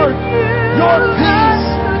comfort, your peace,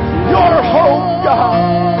 your hope, God.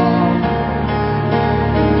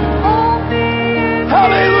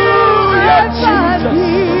 Hallelujah, Jesus.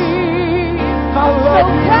 I love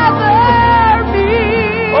you.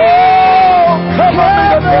 Oh, cover me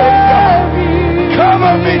today, God.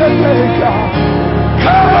 Cover me today, God.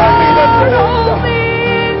 Cover me today, God.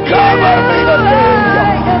 Cover me today,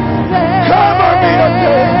 God. Cover me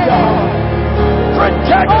today, God.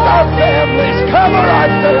 Protect our families. Cover our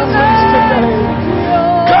families today.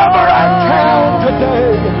 Cover our town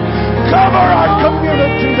today. Cover our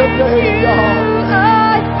community today, God.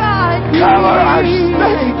 Cover our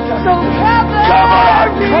state. Cover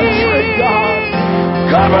our country, God.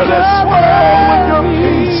 Cover this world with your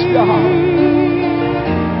peace, God.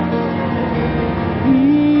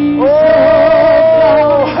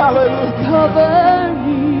 Oh, hallelujah. Cover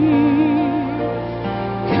me.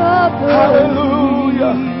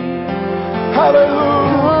 Hallelujah.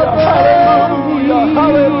 Hallelujah. Hallelujah.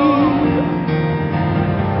 Hallelujah.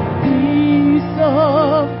 Peace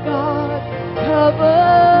of God,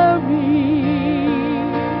 cover me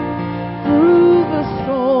through the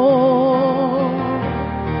storm.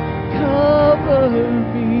 Cover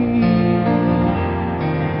me.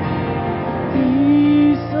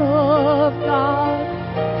 Peace of God,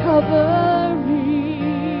 cover me.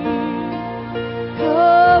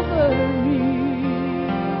 Cover me.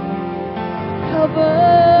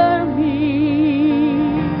 Cover me.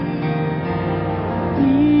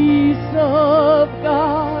 Peace of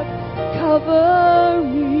God, cover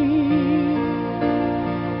me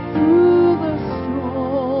through the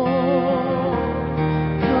storm.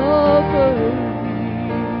 Cover me.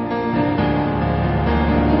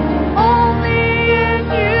 Only in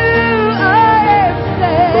you I am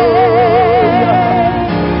safe.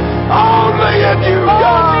 Only in you,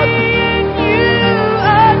 God. Only in you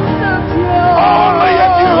I'm secure. Only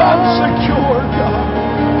in you I'm secure, God.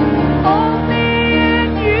 Only in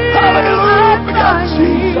you Hallelujah, I find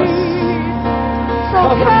Jesus. peace. So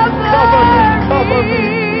Cover me,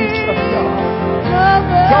 peace of God.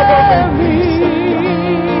 Cover me, peace of God.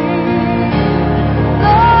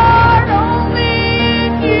 Lord, only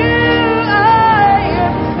in you I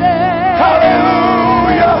am safe.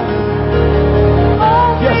 Hallelujah.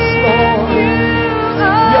 Only Yes, Lord. in you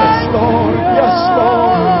I'm Yes, Lord. Yes,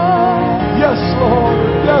 Lord. Yes, Lord.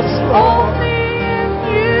 Yes, Lord. Only in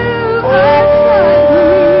you Oh, I find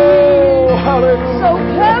peace. hallelujah. So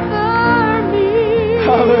cover me.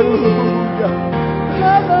 Hallelujah.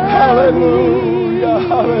 Cover Hallelujah. me.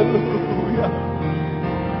 Hallelujah.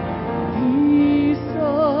 Peace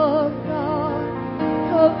of God,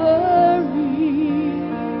 cover me.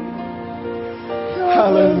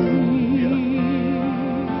 Cover me.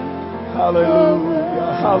 Hallelujah.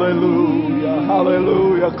 Hallelujah.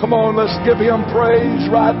 Hallelujah. Come on, let's give him praise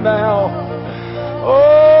right now.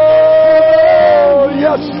 Oh,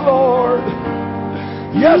 yes, Lord.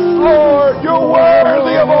 Yes, Lord. You're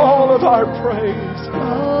worthy of all of our praise,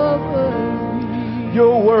 God. Cover me.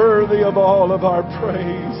 You're worthy of all of our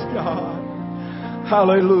praise, God.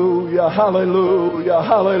 Hallelujah. Hallelujah.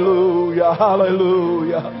 Hallelujah.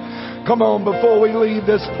 Hallelujah. Come on, before we leave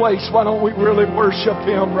this place, why don't we really worship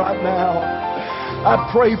him right now? I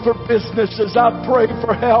pray for businesses. I pray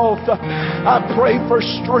for health. I pray for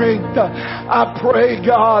strength. I pray,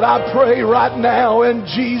 God, I pray right now in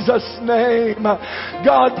Jesus' name,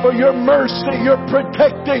 God, for your mercy, your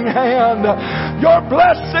protecting hand, your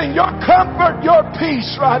blessing, your comfort, your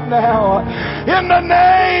peace right now. In the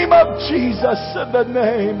name of Jesus, in the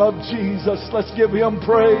name of Jesus, let's give him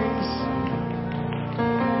praise.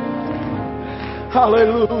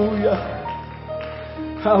 Hallelujah.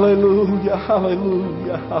 Hallelujah,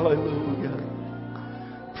 hallelujah, hallelujah.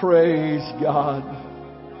 Praise God.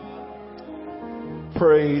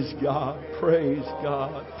 Praise God, praise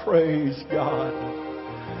God, praise God.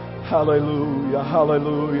 Hallelujah,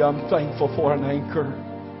 hallelujah. I'm thankful for an anchor.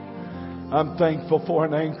 I'm thankful for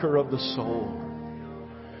an anchor of the soul.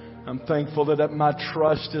 I'm thankful that my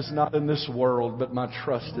trust is not in this world, but my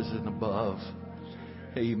trust is in above.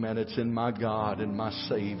 Amen. It's in my God and my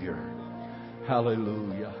Savior.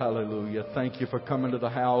 Hallelujah. Hallelujah. Thank you for coming to the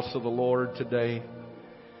house of the Lord today.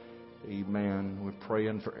 Amen. We're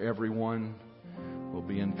praying for everyone. We'll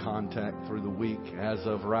be in contact through the week. As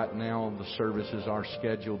of right now, the services are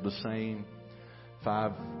scheduled the same.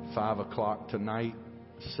 5 o'clock tonight,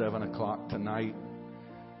 7 o'clock tonight,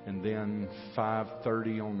 and then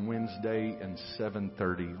 5:30 on Wednesday and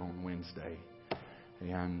 7:30 on Wednesday.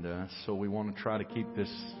 And so we want to try to keep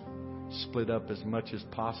this split up as much as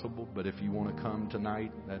possible. But if you want to come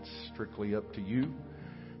tonight, that's strictly up to you.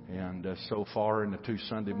 And so far in the 2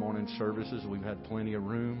 Sunday morning services, we've had plenty of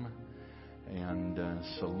room. And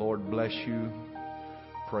so Lord bless you.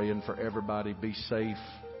 Praying for everybody. Be safe.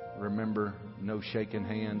 Remember, no shaking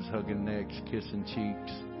hands, hugging necks, kissing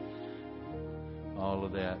cheeks. All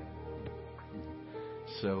of that.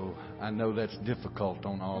 So I know that's difficult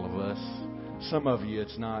on all of us. Some of you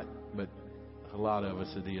it's not, but a lot of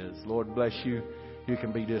us it is. Lord bless you. You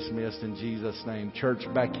can be dismissed in Jesus' name. Church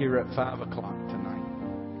back here at 5 o'clock tonight.